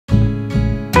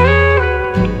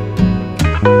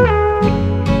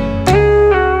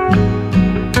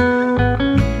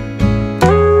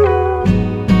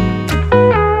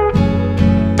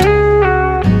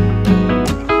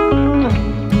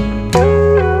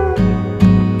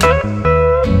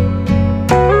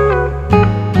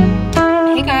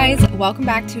welcome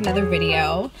back to another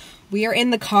video. We are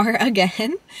in the car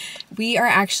again. We are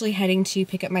actually heading to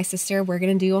pick up my sister. We're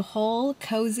gonna do a whole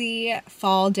cozy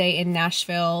fall day in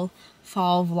Nashville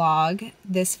fall vlog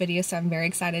this video, so I'm very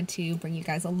excited to bring you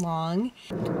guys along.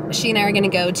 She and I are gonna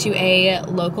go to a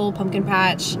local pumpkin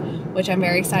patch, which I'm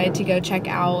very excited to go check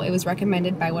out. It was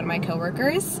recommended by one of my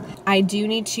coworkers. I do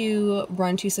need to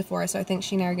run to Sephora, so I think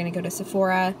she and I are gonna go to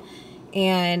Sephora.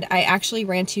 And I actually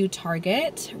ran to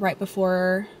Target right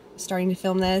before starting to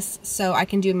film this, so I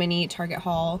can do a mini Target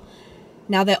haul.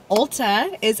 Now that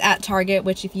Ulta is at Target,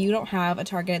 which if you don't have a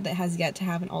Target that has yet to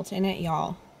have an Ulta in it,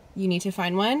 y'all, you need to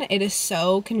find one. It is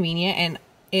so convenient and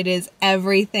it is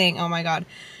everything. Oh my god.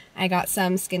 I got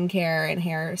some skincare and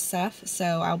hair stuff,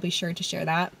 so I'll be sure to share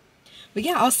that. But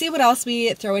yeah, I'll see what else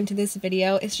we throw into this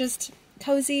video. It's just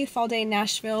cozy fall day in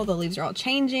Nashville. The leaves are all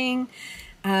changing.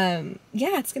 Yeah,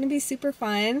 it's gonna be super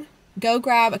fun. Go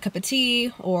grab a cup of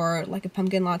tea or like a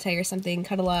pumpkin latte or something,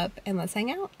 cuddle up, and let's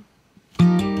hang out.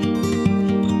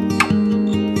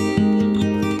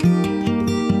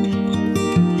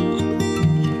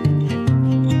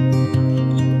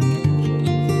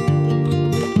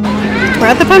 We're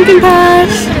at the pumpkin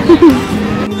patch.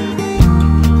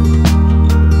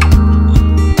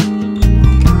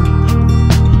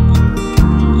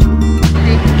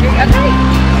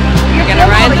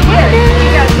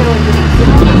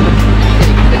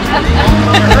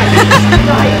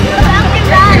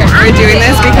 We're doing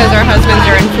this because our husbands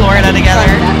are in Florida together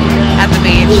at the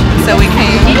beach, so we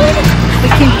came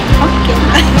pumpkin.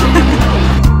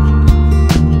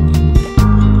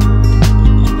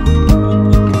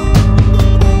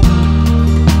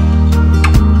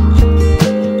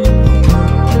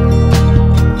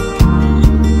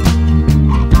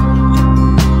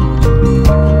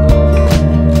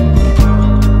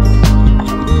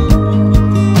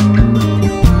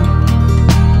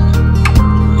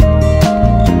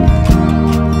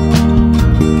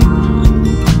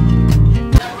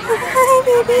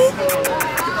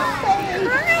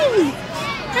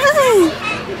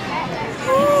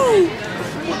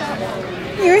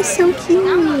 You're so cute. You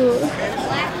know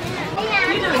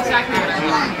exactly what I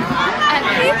want.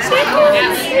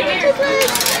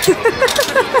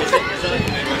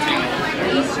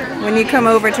 When you come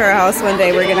over to our house one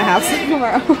day, we're gonna have some of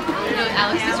our own.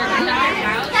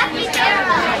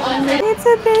 It's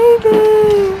a baby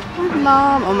with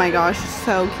mom. Oh my gosh,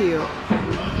 so cute.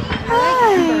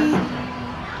 Hi,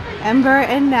 Ember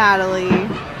and Natalie.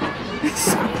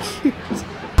 So cute.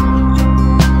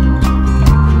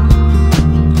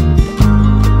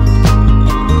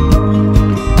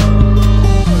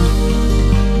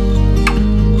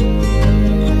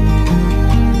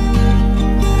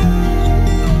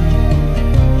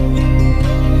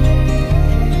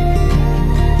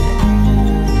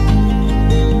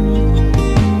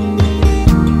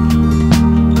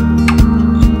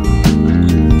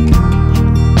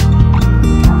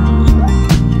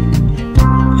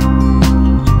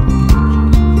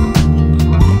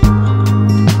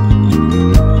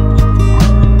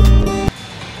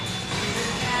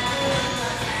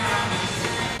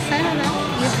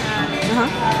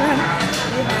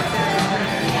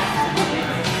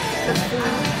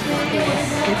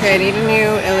 Okay, I need a new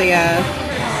Ilia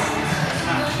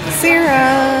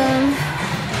serum.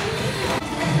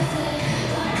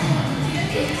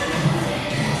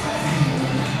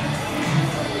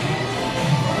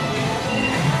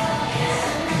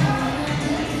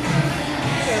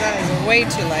 Okay, that is way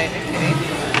too light.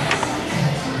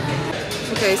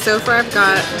 Okay, so far I've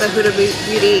got the Huda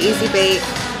Beauty Easy Bake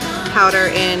Powder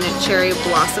in Cherry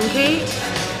Blossom Cake.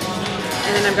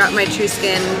 And then I've got my True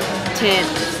Skin Tint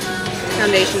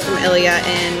Foundation from Ilia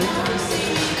in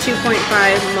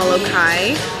 2.5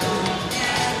 Molokai.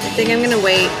 I think I'm gonna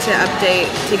wait to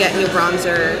update to get new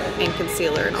bronzer and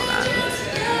concealer and all that.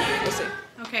 We'll see.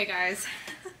 Okay guys,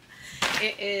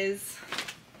 it is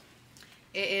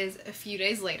a few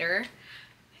days later.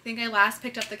 I think I last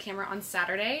picked up the camera on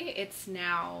Saturday. It's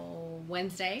now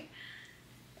Wednesday.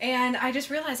 And I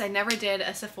just realized I never did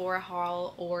a Sephora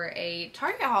haul or a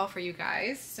Target haul for you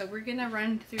guys. So we're gonna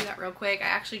run through that real quick. I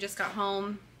actually just got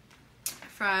home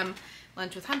from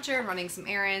lunch with Hunter, running some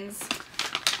errands.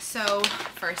 So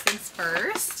first things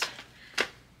first,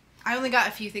 I only got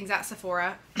a few things at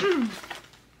Sephora.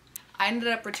 I ended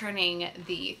up returning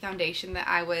the foundation that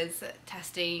I was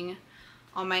testing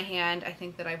on my hand. I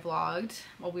think that I vlogged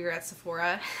while we were at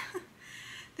Sephora.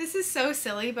 This is so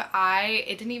silly, but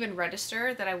it didn't even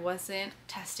register that I wasn't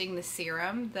testing the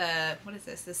serum. What is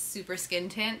this? This Super Skin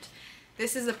Tint.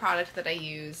 This is a product that I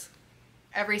use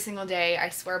every single day. I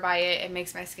swear by it. It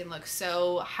makes my skin look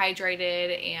so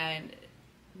hydrated and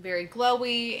very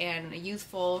glowy and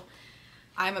youthful.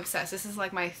 I'm obsessed. This is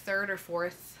like my 3rd or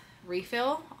 4th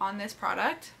refill on this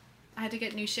product. I had to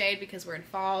get new shade because we're in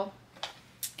fall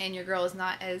and your girl is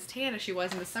not as tan as she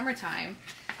was in the summertime.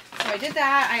 So I did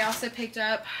that. I also picked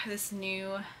up this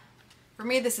new, for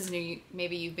me this is new,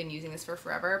 maybe you've been using this for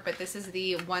forever, but this is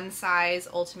the One Size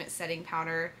Ultimate Setting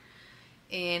Powder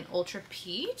in Ultra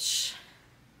Peach.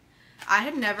 I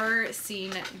had never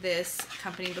seen this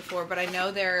company before, but I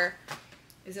know their,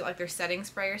 is it like their setting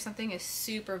spray or something, is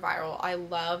super viral. I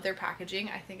love their packaging.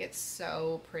 I think it's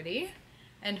so pretty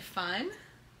and fun.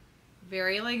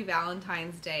 Very like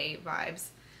Valentine's Day vibes.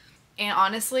 And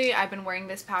honestly, I've been wearing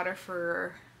this powder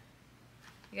for,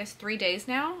 I guess, 3 days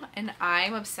now, and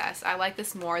I'm obsessed. I like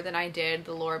this more than I did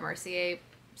the Laura Mercier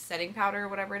setting powder or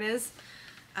whatever it is,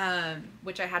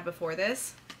 which I had before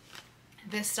this.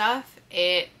 This stuff,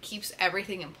 it keeps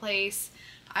everything in place.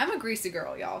 I'm a greasy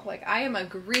girl, y'all. Like, I am a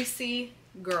greasy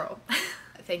girl.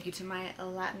 Thank you to my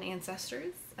Latin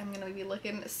ancestors. I'm gonna be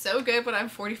looking so good when I'm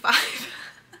 45.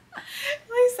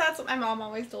 At least that's what my mom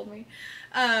always told me.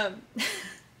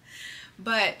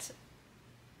 But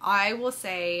I will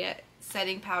say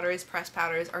setting powders, pressed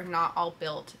powders are not all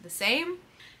built the same.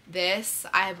 This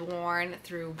I have worn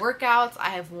through workouts. I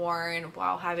have worn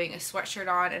while having a sweatshirt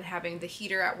on and having the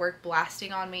heater at work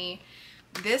blasting on me.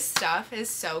 This stuff is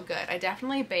so good. I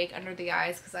definitely bake under the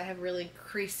eyes because I have really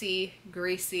creasy,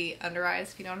 greasy under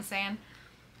eyes, if you know what I'm saying.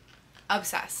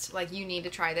 Obsessed. Like, you need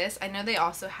to try this. I know they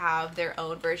also have their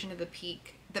own version of the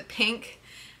pink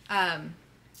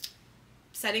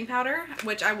setting powder,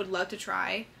 which I would love to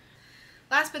try.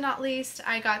 Last but not least,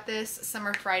 I got this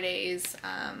Summer Fridays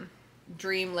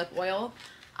Dream Lip Oil.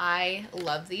 I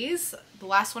love these. The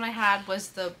last one I had was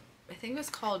the, I think it was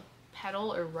called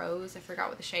Petal or Rose. I forgot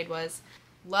what the shade was.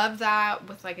 Love that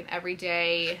with like an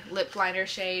everyday lip liner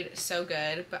shade. So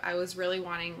good. But I was really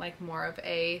wanting like more of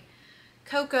a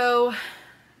cocoa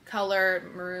color,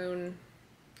 maroon,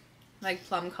 like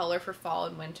plum color for fall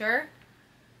and winter.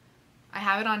 I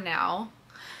have it on now.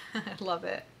 I love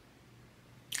it.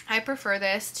 I prefer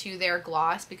this to their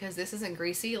gloss because this isn't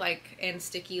greasy like and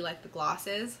sticky like the gloss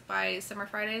is by Summer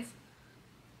Fridays.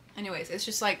 Anyways, it's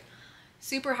just like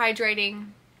super hydrating,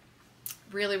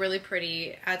 really, really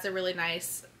pretty, adds a really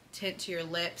nice tint to your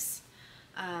lips,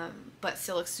 but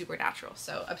still looks super natural.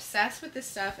 So obsessed with this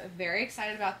stuff, very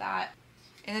excited about that.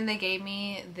 And then they gave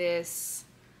me this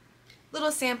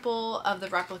little sample of the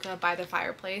replica by the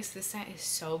fireplace. This scent is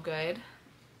so good.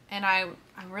 And I'm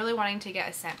really wanting to get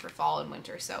a scent for fall and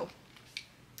winter, so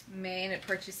may end up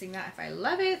purchasing that if I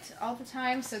love it all the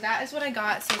time. So that is what I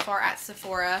got so far at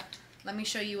Sephora. Let me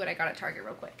show you what I got at Target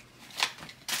real quick.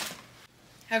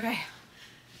 Okay,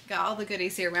 got all the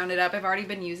goodies here rounded up. I've already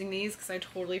been using these because I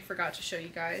totally forgot to show you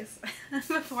guys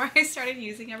before I started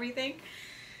using everything.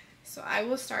 So I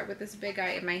will start with this big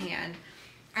guy in my hand.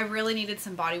 I really needed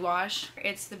some body wash.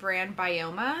 It's the brand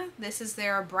Bioma. This is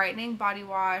their brightening body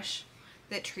wash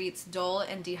that treats dull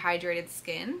and dehydrated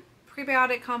skin.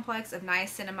 Prebiotic complex of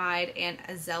niacinamide and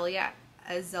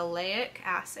azelaic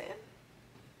acid.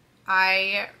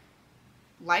 I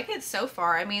like it so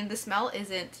far. I mean, the smell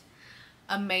isn't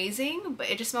amazing, but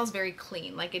it just smells very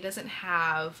clean. Like, it doesn't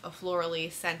have a florally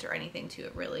scent or anything to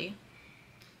it really.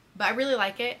 But I really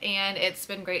like it, and it's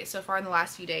been great so far in the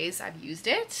last few days I've used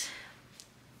it.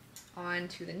 On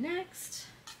to the next.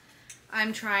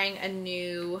 I'm trying a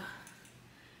new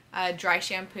dry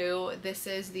shampoo. This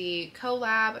is the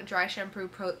Collab Dry Shampoo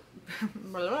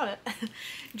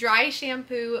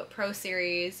Pro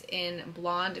Series in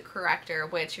Blonde Corrector,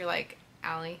 which you're like,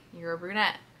 Allie, you're a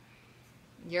brunette.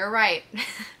 You're right.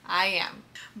 I am.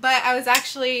 But I was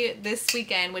actually this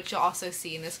weekend, which you'll also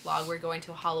see in this vlog, we're going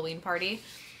to a Halloween party.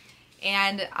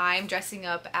 And I'm dressing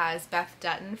up as Beth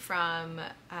Dutton from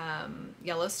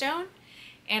Yellowstone.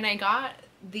 And I got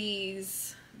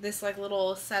this like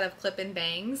little set of clip-in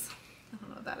bangs. I don't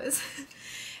know what that is.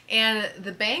 And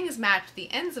the bangs match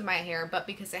the ends of my hair, but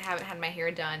because I haven't had my hair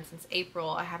done since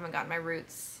April, I haven't gotten my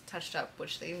roots touched up,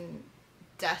 which they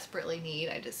desperately need.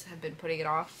 I just have been putting it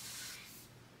off.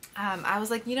 I was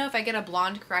like, you know, if I get a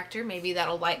blonde corrector, maybe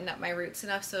that'll lighten up my roots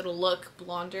enough so it'll look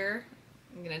blonder.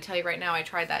 I'm gonna tell you right now, I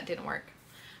tried that, didn't work.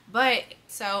 But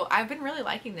so I've been really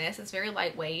liking this. It's very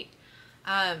lightweight,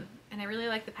 and I really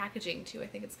like the packaging too. I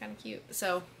think it's kind of cute.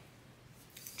 So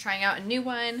trying out a new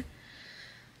one.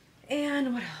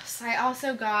 And what else? I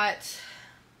also got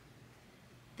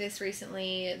this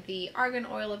recently, the Argan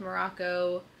Oil of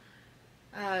Morocco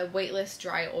Weightless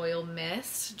Dry Oil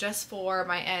Mist, just for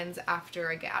my ends after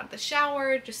I get out of the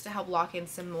shower, just to help lock in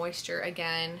some moisture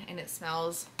again. And it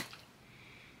smells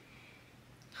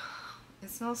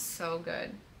so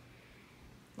good.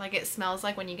 Like it smells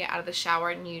like when you get out of the shower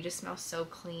and you just smell so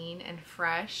clean and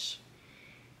fresh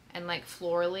and like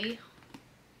florally.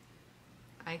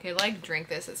 I could like drink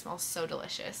this. It smells so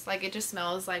delicious. Like it just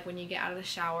smells like when you get out of the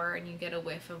shower and you get a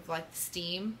whiff of like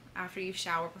steam after you've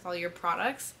showered with all your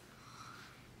products.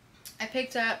 I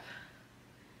picked up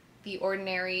the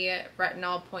Ordinary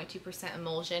Retinol 0.2%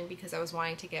 emulsion because I was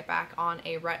wanting to get back on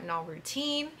a retinol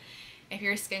routine. If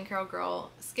you're a skincare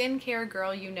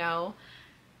girl, you know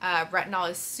retinol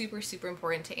is super, super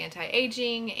important to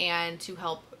anti-aging and to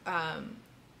help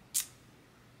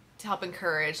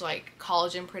encourage like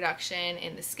collagen production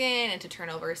in the skin and to to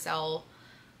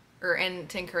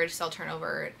encourage cell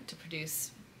turnover to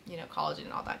produce, you know, collagen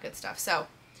and all that good stuff. So,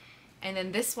 and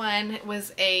then this one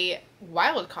was a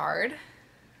wild card.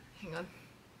 Hang on,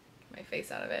 my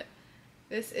face out of it.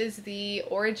 This is the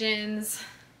Origins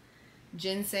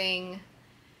Ginseng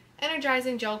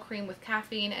Energizing Gel Cream with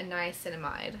caffeine and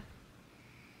niacinamide.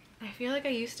 I feel like I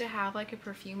used to have like a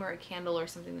perfume or a candle or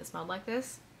something that smelled like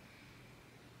this.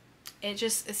 It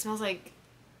smells like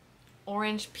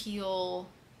orange peel,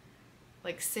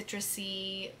 like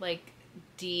citrusy, like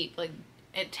deep, like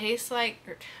it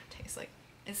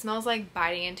smells like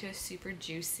biting into a super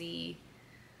juicy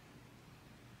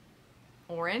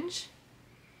orange,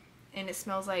 and it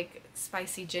smells like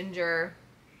spicy ginger.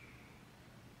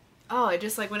 Oh, it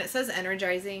just like when it says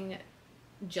energizing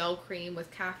gel cream with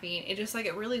caffeine, it just like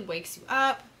it really wakes you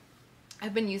up.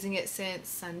 I've been using it since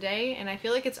Sunday and I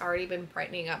feel like it's already been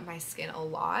brightening up my skin a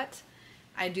lot.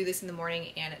 I do this in the morning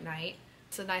and at night.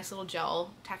 It's a nice little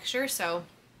gel texture, so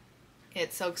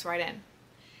it soaks right in.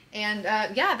 And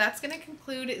yeah, that's gonna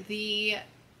conclude the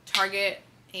Target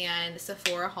and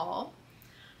Sephora haul.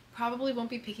 Probably won't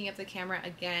be picking up the camera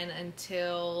again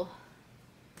until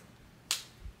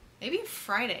maybe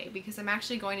Friday, because I'm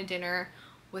actually going to dinner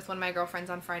with one of my girlfriends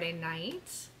on Friday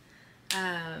night.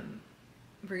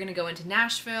 We're gonna go into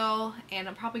Nashville and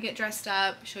I'll probably get dressed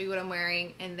up, show you what I'm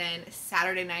wearing, and then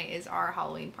Saturday night is our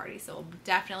Halloween party, so we'll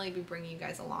definitely be bringing you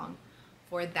guys along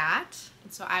for that.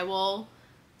 And so I will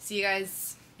see you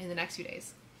guys in the next few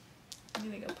days. I'm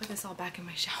gonna go put this all back in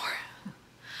my shower.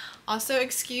 Also,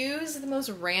 excuse the most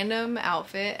random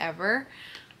outfit ever.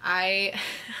 I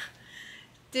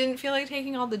didn't feel like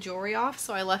taking all the jewelry off,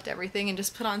 so I left everything and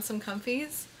just put on some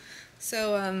comfies.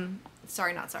 So,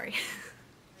 sorry, not sorry.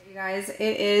 You guys, it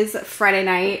is Friday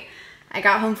night. I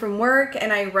got home from work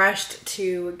and I rushed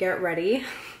to get ready.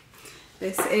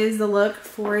 This is the look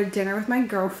for dinner with my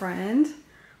girlfriend.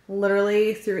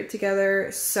 Literally threw it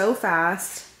together so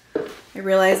fast. I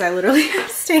realized I literally have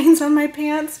stains on my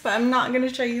pants, but I'm not going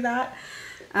to show you that.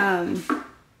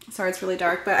 Sorry, it's really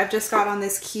dark, but I've just got on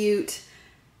this cute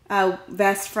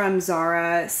vest from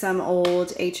Zara, some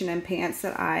old H&M pants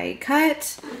that I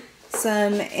cut,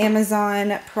 some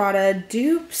Amazon Prada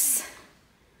dupes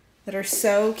that are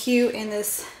so cute in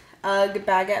this UGG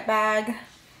baguette bag,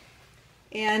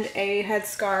 and a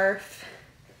headscarf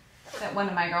that one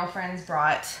of my girlfriends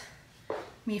brought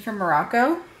me from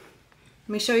Morocco.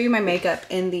 Let me show you my makeup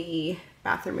in the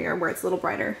bathroom mirror where it's a little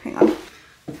brighter. Hang on.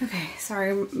 Okay,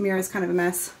 sorry, mirror is kind of a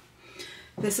mess.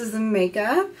 This is the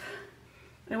makeup.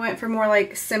 I went for more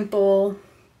like simple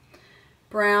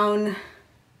brown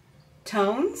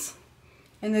tones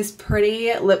and this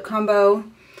pretty lip combo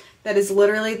that is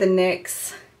literally the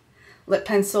NYX lip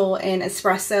pencil in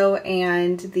Espresso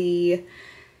and the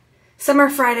Summer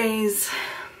Fridays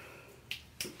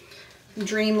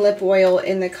Dream Lip Oil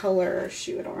in the color,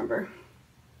 shoot, I don't remember.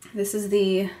 This is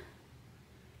the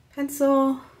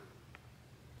pencil.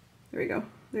 There we go.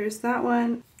 There's that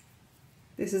one.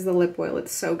 This is the lip oil.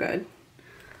 It's so good.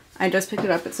 I just picked it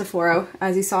up at Sephora,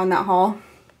 as you saw in that haul.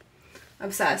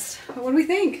 Obsessed. But what do we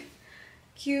think?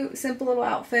 Cute, simple little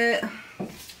outfit.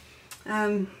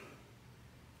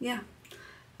 Yeah.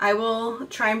 I will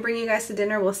try and bring you guys to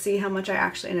dinner. We'll see how much I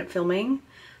actually end up filming.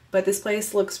 But this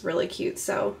place looks really cute,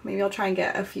 so maybe I'll try and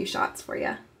get a few shots for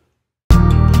you.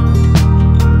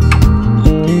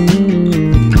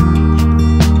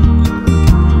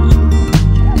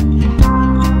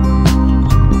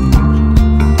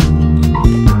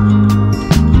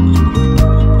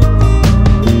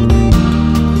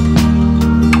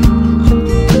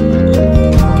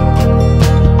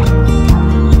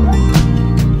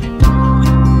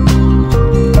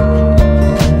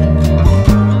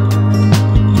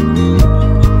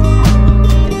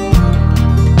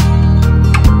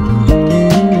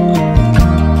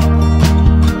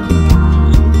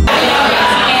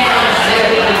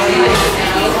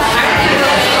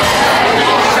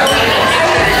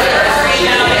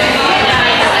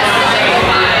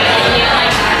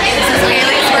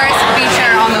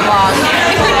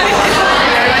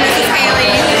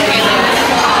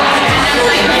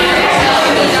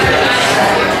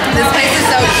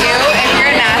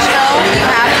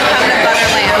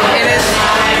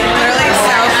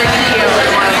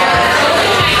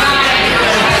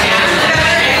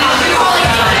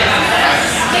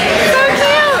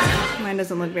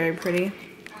 pretty?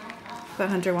 But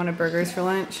Hunter wanted burgers for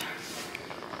lunch.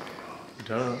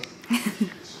 Duh.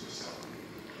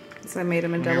 So I made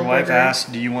him a double burger. Your wife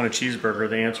asked, do you want a cheeseburger?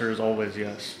 The answer is always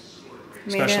yes.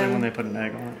 Especially when they put an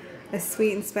egg on it. A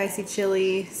sweet and spicy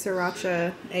chili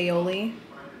sriracha aioli.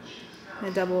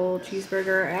 A double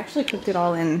cheeseburger. I actually cooked it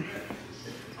all in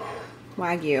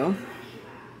Wagyu.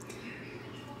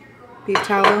 Beef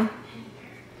tallow.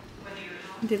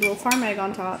 Did a little farm egg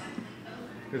on top.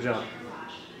 Good job.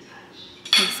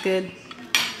 Looks good.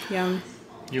 Yum.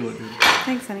 You look good.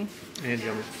 Thanks, honey. And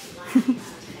yummy.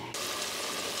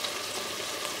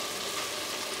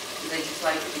 They just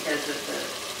like it because of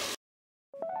the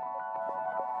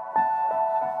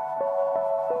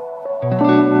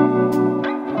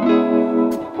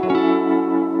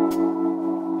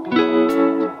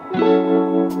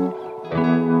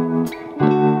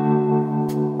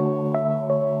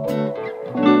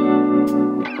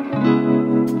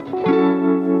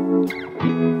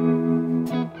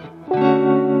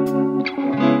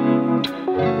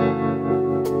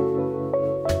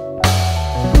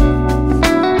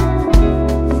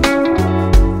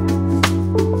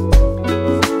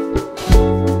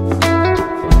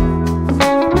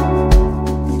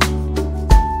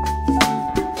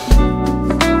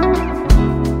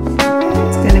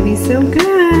so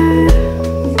good.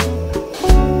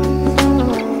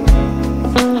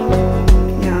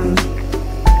 Yum.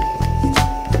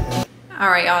 All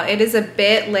right, y'all, it is a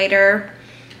bit later.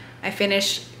 I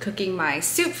finished cooking my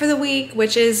soup for the week,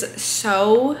 which is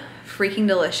so freaking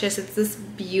delicious. It's this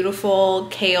beautiful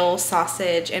kale,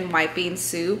 sausage, and white bean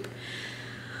soup.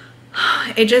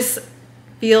 It just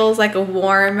feels like a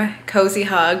warm, cozy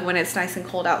hug when it's nice and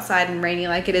cold outside and rainy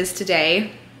like it is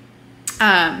today.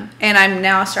 And I'm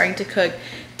now starting to cook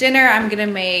dinner. I'm gonna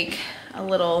make a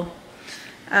little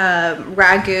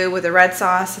ragu with a red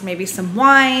sauce, maybe some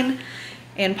wine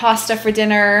and pasta for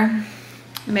dinner.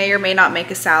 May or may not make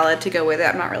a salad to go with it,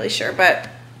 I'm not really sure, but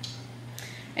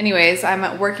anyways,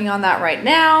 I'm working on that right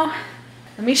now.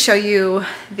 Let me show you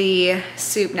the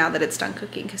soup now that it's done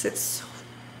cooking because it's so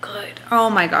good.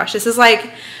 Oh my gosh, this is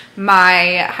like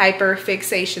my hyper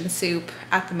fixation soup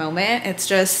at the moment. It's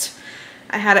just,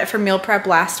 I had it for meal prep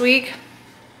last week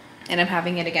and I'm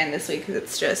having it again this week because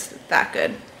it's just that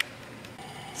good.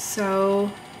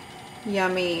 So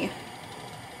yummy.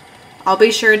 I'll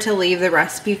be sure to leave the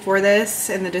recipe for this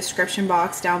in the description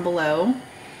box down below.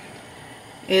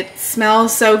 It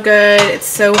smells so good. It's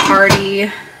so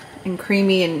hearty and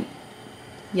creamy and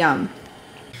yum.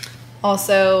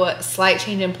 Also, slight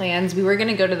change in plans. We were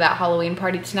gonna go to that Halloween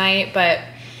party tonight, but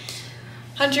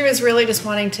Hunter is really just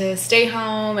wanting to stay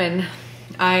home, and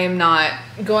I am not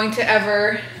going to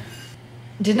ever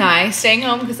deny staying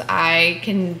home because I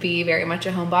can be very much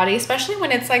a homebody, especially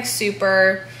when it's like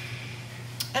super,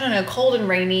 I don't know, cold and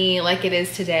rainy like it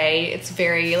is today. It's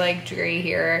very like dreary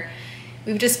here.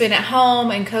 We've just been at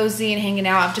home and cozy and hanging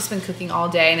out. I've just been cooking all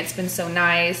day and it's been so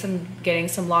nice. I'm getting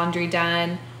some laundry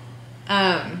done.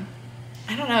 I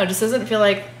don't know, it just doesn't feel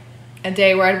like a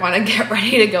day where I'd want to get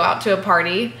ready to go out to a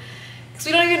party. Because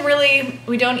we don't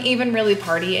even really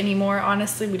party anymore,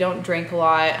 honestly. We don't drink a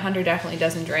lot. Hunter definitely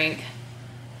doesn't drink.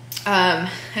 And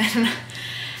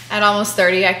at almost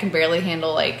 30, I can barely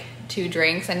handle like 2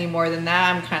 drinks. Any more than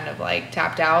that, I'm kind of like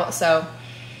tapped out. So,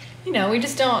 you know, we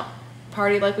just don't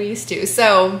party like we used to.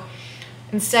 So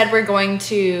instead we're going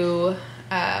to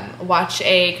watch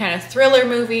a kind of thriller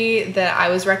movie that I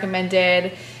was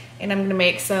recommended, and I'm gonna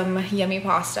make some yummy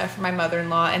pasta for my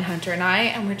mother-in-law and Hunter and I,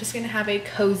 and we're just gonna have a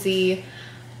cozy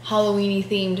Halloween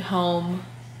themed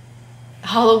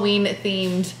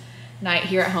night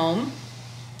here at home.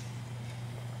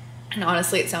 And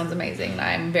honestly, it sounds amazing, and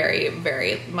I'm very,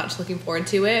 very much looking forward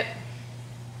to it.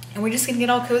 And we're just gonna get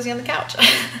all cozy on the couch.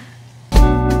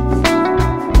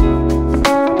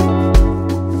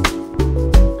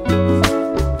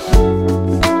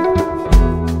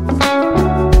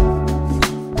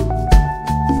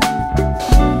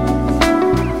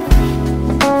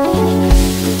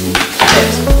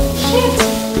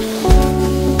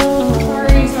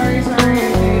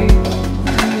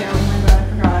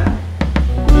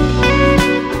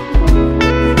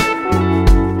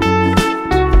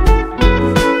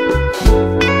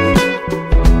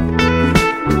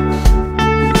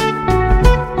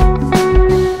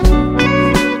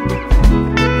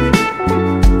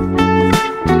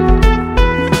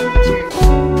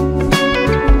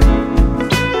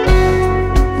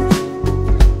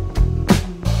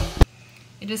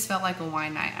 Felt like a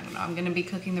wine night. I don't know. I'm gonna be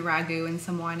cooking the ragu and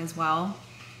some wine as well.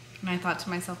 And I thought to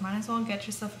myself, might as well get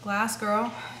yourself a glass,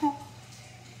 girl.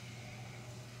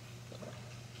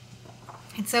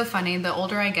 It's so funny. The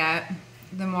older I get,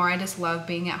 the more I just love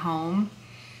being at home.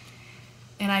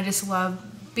 And I just love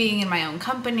being in my own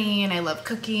company, and I love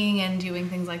cooking and doing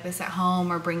things like this at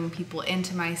home or bringing people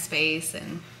into my space,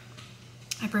 and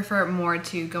I prefer it more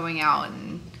to going out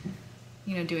and,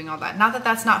 you know, doing all that. Not that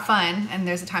that's not fun, and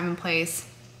there's a time and place,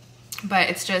 but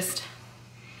it's just,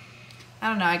 I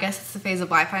don't know, I guess it's the phase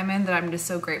of life I'm in that I'm just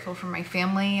so grateful for my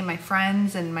family and my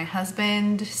friends and my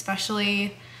husband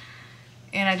especially,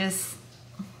 and I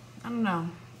don't know,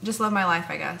 just love my life,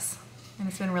 I guess. And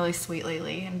it's been really sweet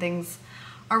lately, and things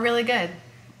are really good,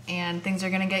 and things are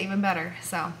gonna get even better,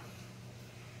 so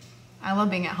I love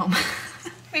being at home.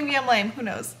 Maybe I'm lame, who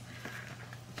knows.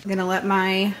 I'm gonna let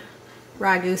my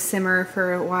ragu simmer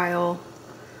for a while,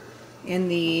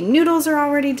 and the noodles are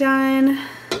already done.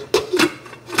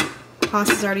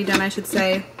 Pasta's already done, I should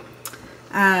say.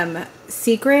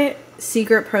 Secret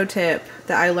pro tip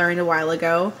that I learned a while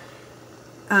ago.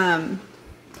 I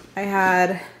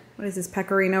had, what is this,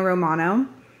 pecorino romano.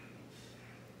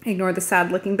 Ignore the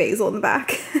sad looking basil in the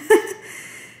back.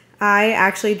 I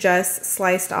actually just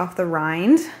sliced off the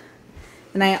rind,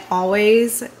 and I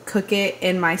always cook it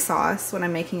in my sauce when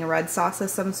I'm making a red sauce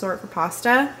of some sort for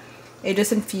pasta. It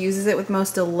just infuses it with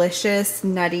most delicious,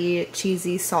 nutty,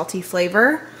 cheesy, salty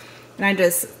flavor. And I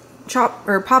just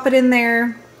pop it in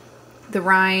there, the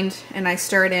rind, and I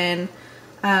stir it in.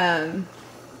 And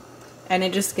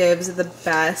it just gives the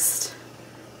best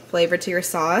flavor to your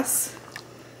sauce.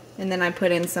 And then I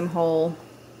put in some whole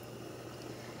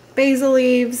basil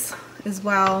leaves as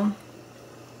well. I'm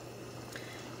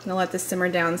gonna let this simmer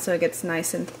down so it gets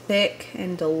nice and thick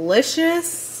and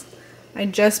delicious. I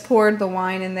just poured the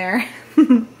wine in there.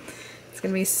 It's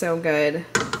gonna be so good.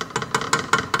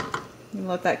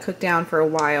 Let that cook down for a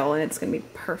while, and it's gonna be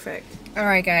perfect. All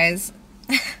right, guys.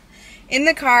 In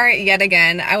the car yet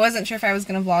again. I wasn't sure if I was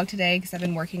gonna vlog today because I've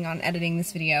been working on editing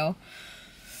this video,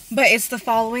 but it's the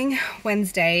following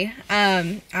Wednesday.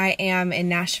 I am in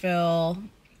Nashville,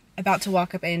 about to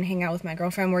walk up and hang out with my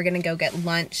girlfriend. We're gonna go get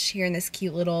lunch here in this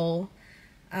cute little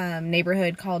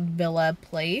neighborhood called Villa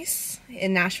Place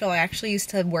in Nashville. I actually used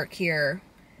to work here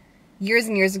years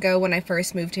and years ago when I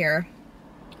first moved here.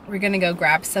 We're gonna go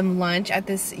grab some lunch at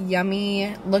this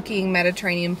yummy looking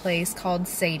Mediterranean place called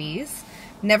Sadie's.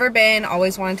 Never been,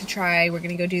 always wanted to try. We're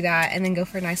gonna go do that and then go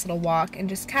for a nice little walk and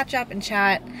just catch up and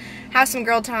chat, have some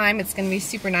girl time. It's gonna be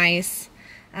super nice.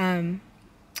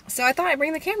 So I thought I'd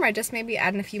bring the camera, just maybe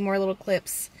add in a few more little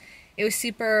clips. It was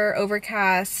super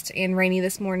overcast and rainy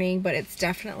this morning, but it's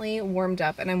definitely warmed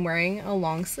up, and I'm wearing a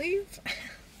long sleeve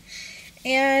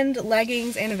and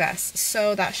leggings and a vest,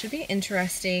 so that should be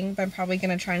interesting. But I'm probably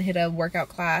gonna try and hit a workout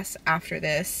class after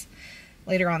this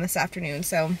later on this afternoon,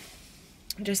 so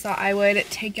just thought I would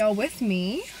take y'all with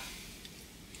me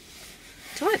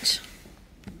to lunch.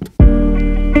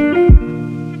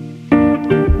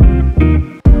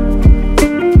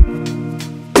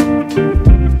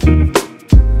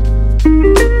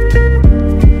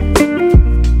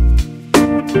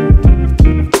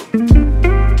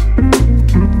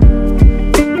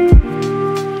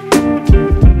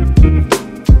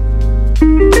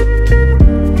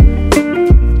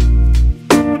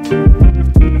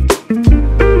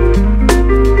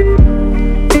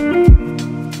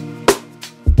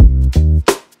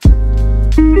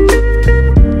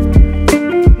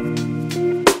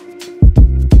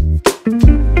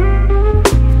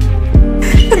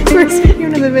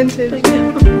 Vintage. Like, yeah.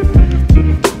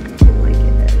 I like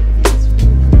it.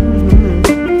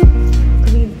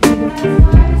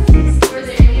 Were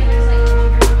there any others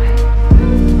like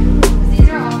these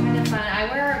are all kind of fun. I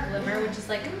wear a glimmer, which is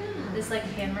like this like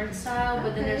hammered style,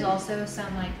 but then there's also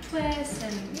some like twists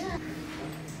and yeah.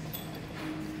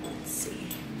 Let's see.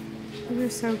 These are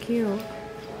so cute. Oh,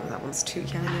 that one's too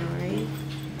yellow, right?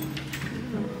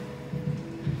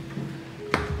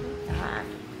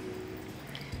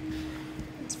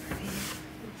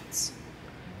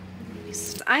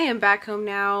 I am back home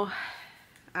now.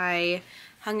 I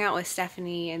hung out with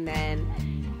Stephanie and then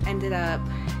ended up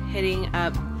hitting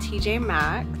up TJ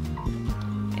Maxx.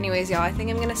 Anyways, y'all, I think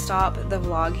I'm gonna stop the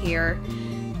vlog here.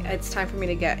 It's time for me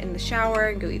to get in the shower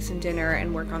and go eat some dinner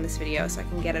and work on this video so I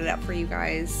can get it up for you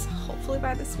guys hopefully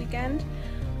by this weekend.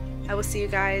 I will see you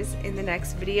guys in the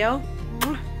next video.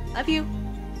 Love you.